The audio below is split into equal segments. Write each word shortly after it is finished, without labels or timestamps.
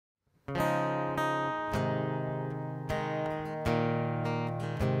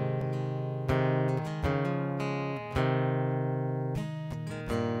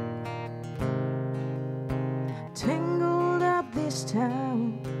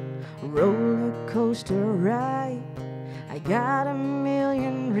roller coaster ride. I got a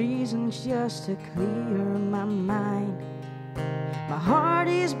million reasons just to clear my mind. My heart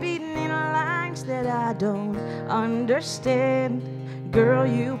is beating in lines that I don't understand. Girl,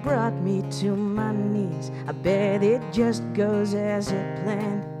 you brought me to my knees. I bet it just goes as it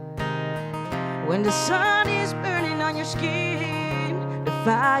planned. When the sun is burning on your skin, the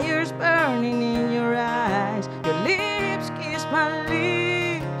fire's burning in your eyes. Your lips kiss my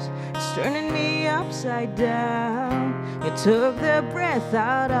lips, it's turning me upside down. You took the breath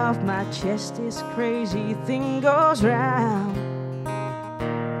out of my chest. This crazy thing goes round.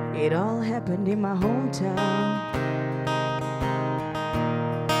 It all happened in my hometown.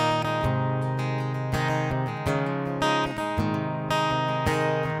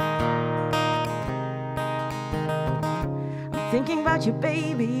 I'm thinking about you,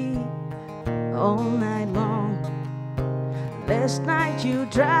 baby, all night long. Last night you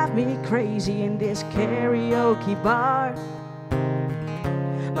drive me crazy in this karaoke bar.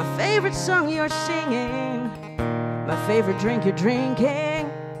 My favorite song you're singing, my favorite drink you're drinking.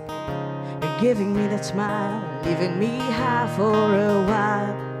 You're giving me that smile, leaving me high for a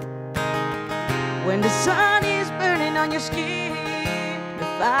while. When the sun is burning on your skin, the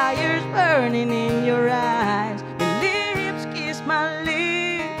fire's burning in your eyes. Your lips kiss my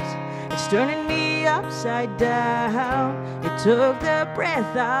lips, it's turning me upside down. You took the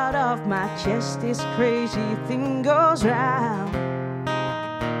breath out of my chest. This crazy thing goes round.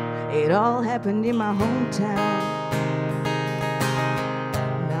 It all happened in my hometown.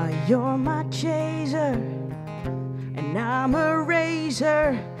 Now you're my chaser, and I'm a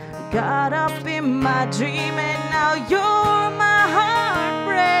razor. Got up in my dream, and now you're my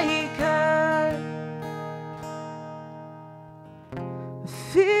heartbreaker.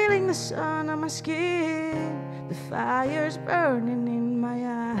 Feeling the sun on my skin, the fire's burning in my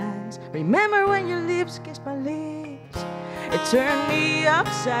eyes. Remember when your lips kissed my lips? It turned me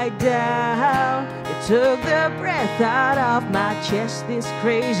upside down. It took the breath out of my chest. This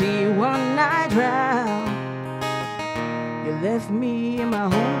crazy one night round. You left me in my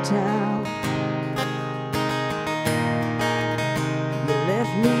hometown. You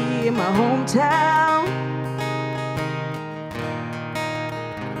left me in my hometown.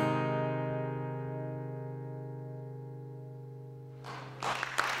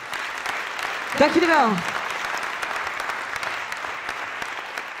 Dank jullie wel.